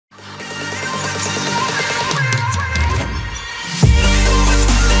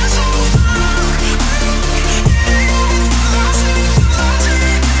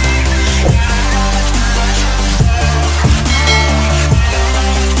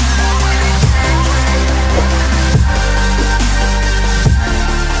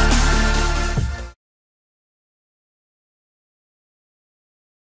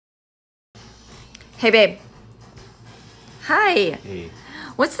Hey, babe. Hi. Hey.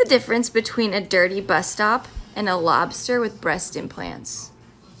 What's the difference between a dirty bus stop and a lobster with breast implants?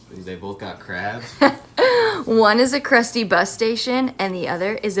 They both got crabs? One is a crusty bus station, and the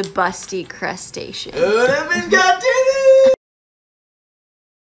other is a busty crustacean. Oh, that bitch got titties!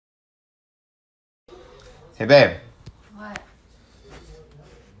 Hey, babe. What?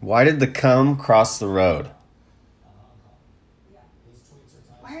 Why did the cum cross the road?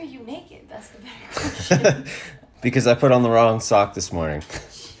 Why are you naked? That's the better question. Because I put on the wrong sock this morning.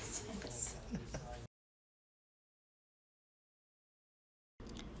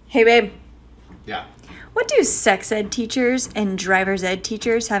 Hey, babe. Yeah. What do sex ed teachers and driver's ed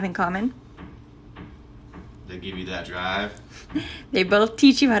teachers have in common? They give you that drive? They both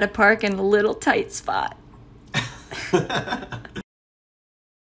teach you how to park in a little tight spot.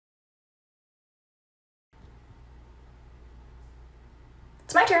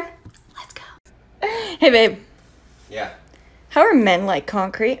 It's my turn. Let's go. Hey, babe. Yeah. How are men like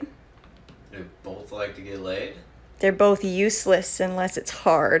concrete? They both like to get laid? They're both useless unless it's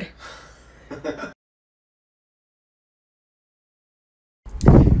hard.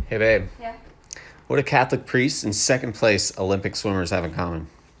 Hey, babe. Yeah? What do Catholic priests and second place Olympic swimmers have in common?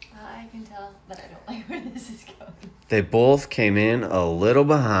 I can tell, but I don't like where this is going. They both came in a little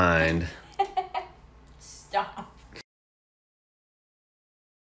behind. Stop.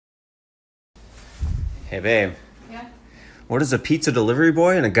 Hey, babe. Yeah? What does a pizza delivery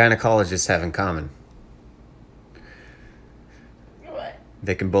boy and a gynecologist have in common? What?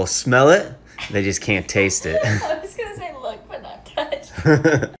 They can both smell it, they just can't taste it. I was gonna say look, but not touch.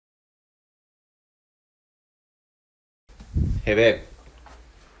 Hey, babe.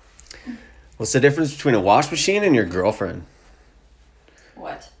 What's the difference between a wash machine and your girlfriend?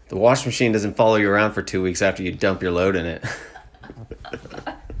 What? The wash machine doesn't follow you around for 2 weeks after you dump your load in it.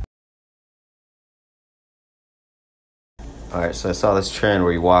 Alright, so I saw this trend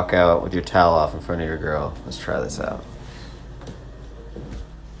where you walk out with your towel off in front of your girl. Let's try this out.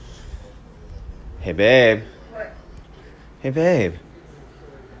 Hey, babe. What? Hey, babe.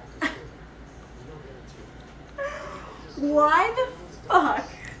 Why the fuck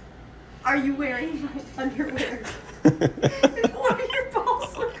are you wearing my underwear? Why do your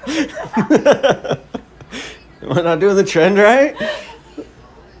balls look like that? Am I not doing the trend right?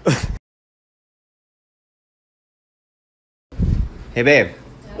 Hey, babe.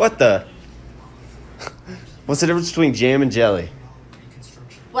 What the? What's the difference between jam and jelly?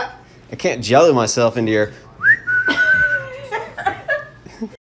 What? I can't jelly myself into your...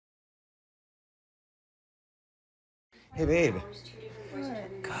 Hey, babe.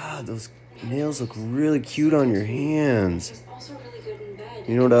 God, those nails look really cute on your hands.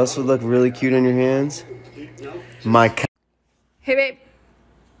 You know what else would look really cute on your hands? My... Hey, babe.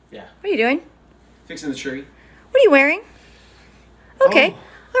 Yeah. What are you doing? Fixing the tree. What are you wearing? Okay. Oh.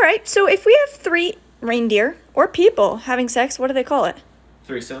 All right. So if we have 3 reindeer or people having sex, what do they call it?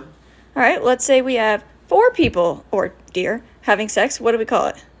 Threesome. All right. Let's say we have 4 people or deer having sex. What do we call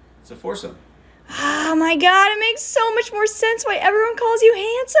it? It's a foursome. Oh my God. It makes so much more sense why everyone calls you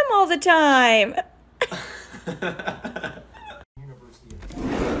handsome all the time.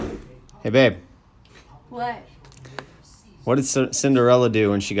 Hey, babe. What? What did Cinderella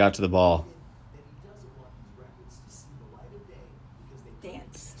do when she got to the ball?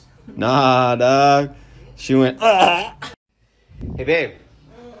 Danced. Nah, dog. She went, ah. Hey, babe.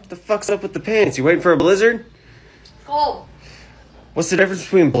 What the fuck's up with the pants? You waiting for a blizzard? Cold. What's the difference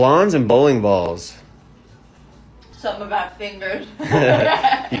between blondes and bowling balls? Something about fingers.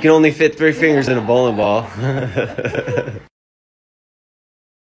 You can only fit 3 fingers in a bowling ball.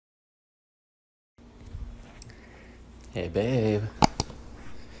 Hey, babe.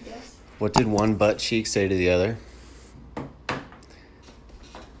 Yes. What did one butt cheek say to the other?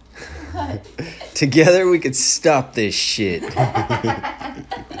 What? Together we could stop this shit.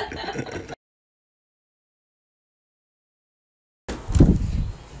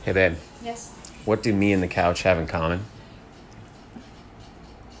 Hey, babe. Yes. What do me and the couch have in common?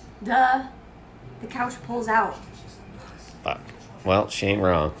 Duh. The couch pulls out. Fuck. Well, she ain't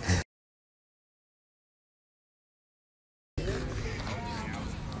wrong.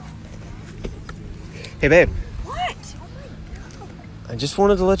 Hey, babe. What? I just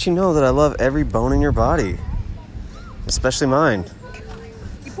wanted to let you know that I love every bone in your body. Especially mine.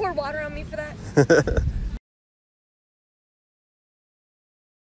 You poured water on me for that?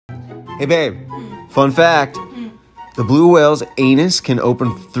 Hey, babe. Fun fact. The blue whale's anus can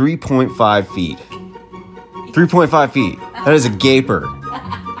open 3.5 feet. 3.5 feet. That is a gaper.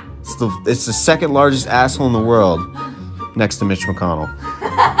 It's the second largest asshole in the world, next to Mitch McConnell.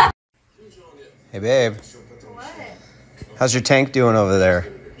 Hey, babe. What? How's your tank doing over there?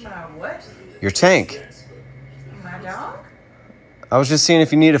 My what? Your tank. My dog? I was just seeing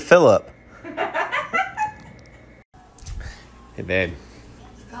if you need a fill up. Hey, babe.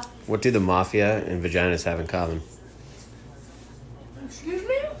 What do the mafia and vaginas have in common? Excuse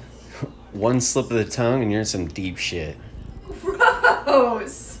me? One slip of the tongue and you're in some deep shit.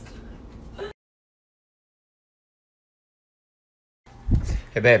 Gross.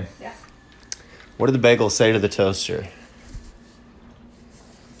 Hey, babe. Yeah. What did the bagel say to the toaster?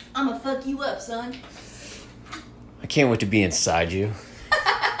 I'ma fuck you up, son. I can't wait to be inside you.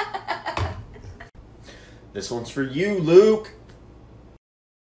 This one's for you, Luke.